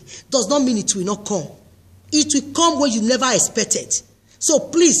immediately, does not mean it will not come. It will come when you never expected. So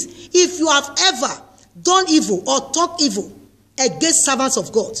please, if you have ever done evil or talked evil against servants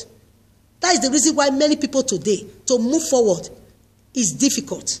of God, that is the reason why many people today, to move forward, is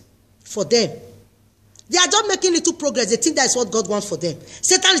difficult for them. They are just making little progress. They think that is what God wants for them.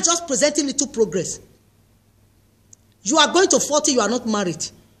 Satan is just presenting little progress. You are going to 40, you are not married.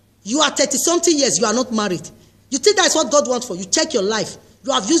 You are 30-something years, you are not married. You think that is what God wants for you. Check your life.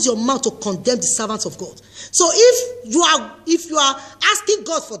 You have used your mouth to condemn the servants of God. So if you are asking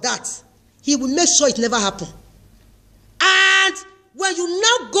God for that, he will make sure it never happens. And when you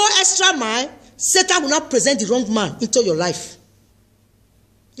now go extra mile, Satan will not present the wrong man into your life.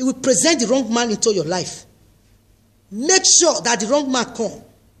 He will present the wrong man into your life. Make sure that the wrong man come.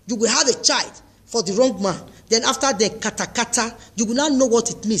 You will have a child for the wrong man. Then after the kata, you will not know what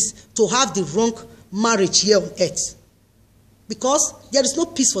it means to have the wrong marriage here on earth. Because there is no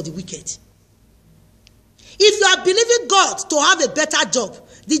peace for the wicked. If you are believing God to have a better job,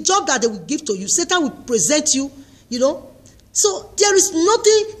 the job that they will give to you, Satan will present you, you know. So there is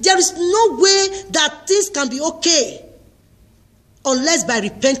no way that things can be okay unless by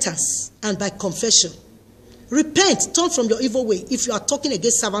repentance and by confession. Repent, turn from your evil way if you are talking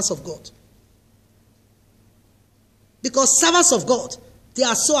against servants of God. Because servants of God, they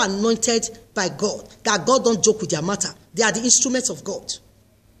are so anointed by God that God don't joke with their matter. They are the instruments of God.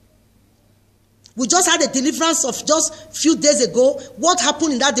 We just had a deliverance of just a few days ago. What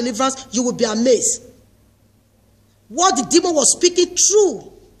happened in that deliverance, you will be amazed. What the demon was speaking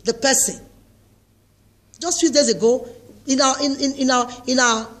through the person. Just a few days ago, in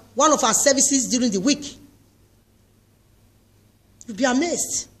our one of our services during the week. You'll be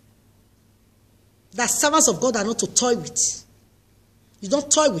amazed that servants of God are not to toy with. You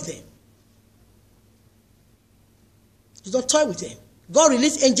don't toy with them. You don't toy with them. God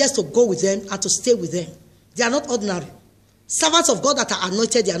released angels to go with them and to stay with them. They are not ordinary. Servants of God that are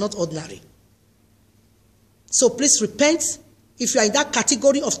anointed, they are not ordinary. So please repent. If you are in that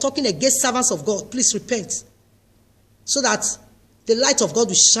category of talking against servants of God, please repent. So that the light of God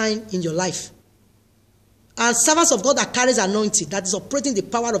will shine in your life. And servants of God that carries anointing, that is operating the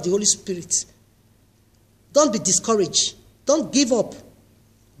power of the Holy Spirit. Don't be discouraged. Don't give up.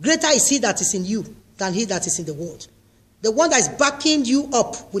 Greater is he that is in you than he that is in the world. The one that is backing you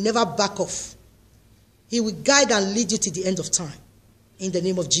up will never back off. He will guide and lead you to the end of time. In the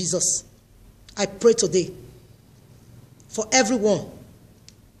name of Jesus. I pray today for everyone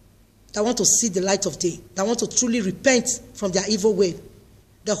that want to see the light of day, that want to truly repent from their evil way,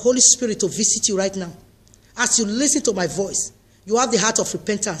 the Holy Spirit to visit you right now. As you listen to my voice, you have the heart of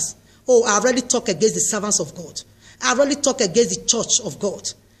repentance. Oh, I have already talked against the servants of God. I have already talked against the church of God.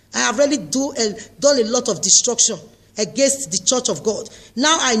 I have already done a lot of destruction against the church of God.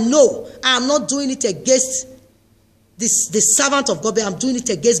 Now I know I am not doing it against the servant of God, but I'm doing it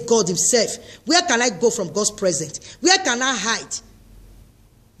against God himself. Where can I go from God's presence? Where can I hide?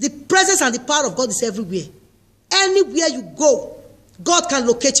 The presence and the power of God is everywhere. Anywhere you go, God can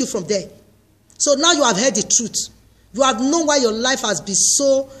locate you from there. So now you have heard the truth. You have known why your life has been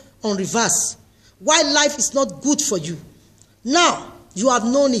so on reverse. Why life is not good for you. Now you have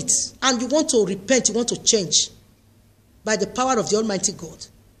known it and you want to repent, you want to change by the power of the Almighty God.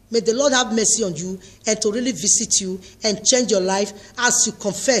 May the Lord have mercy on you and to really visit you and change your life as you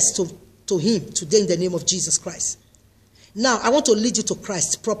confess to him today in the name of Jesus Christ. Now, I want to lead you to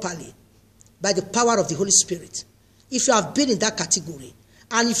Christ properly by the power of the Holy Spirit. If you have been in that category,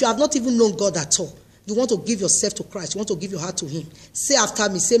 and if you have not even known God at all, you want to give yourself to Christ, you want to give your heart to him. Say after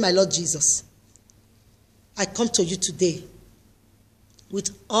me, say, my Lord Jesus, I come to you today with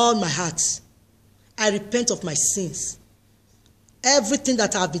all my heart. I repent of my sins. Everything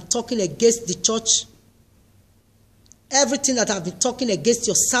that I have been talking against the church, everything that I have been talking against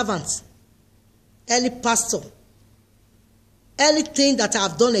your servants, any pastor, anything that I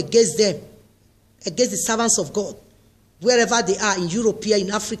have done against them, against the servants of God, wherever they are, in Europe, here, in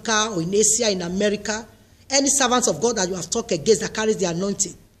Africa, or in Asia, in America, any servants of God that you have talked against that carries the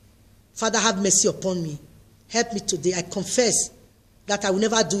anointing, Father, have mercy upon me. Help me today. I confess that I will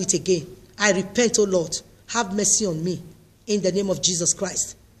never do it again. I repent, O Lord. Have mercy on me in the name of Jesus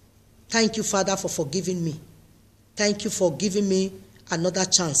Christ. Thank you, Father, for forgiving me. Thank you for giving me another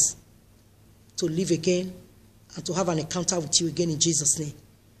chance to live again and to have an encounter with you again in Jesus' name.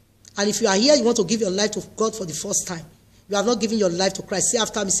 And if you are here, you want to give your life to God for the first time. You have not given your life to Christ. Say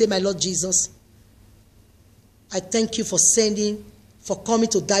after me, say, my Lord Jesus, I thank you for sending, for coming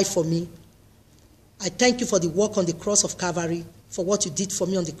to die for me. I thank you for the work on the cross of Calvary, for what you did for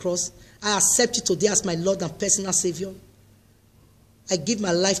me on the cross. I accept you today as my Lord and personal Savior. I give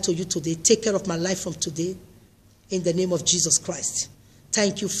my life to you today. Take care of my life from today in the name of Jesus Christ.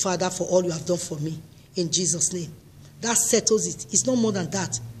 Thank you, Father, for all you have done for me in Jesus' name. That settles it. It's not more than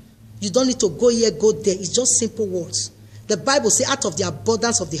that. You don't need to go here, go there. It's just simple words. The Bible says, out of the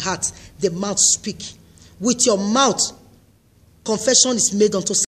abundance of the heart, the mouth speak. With your mouth, confession is made unto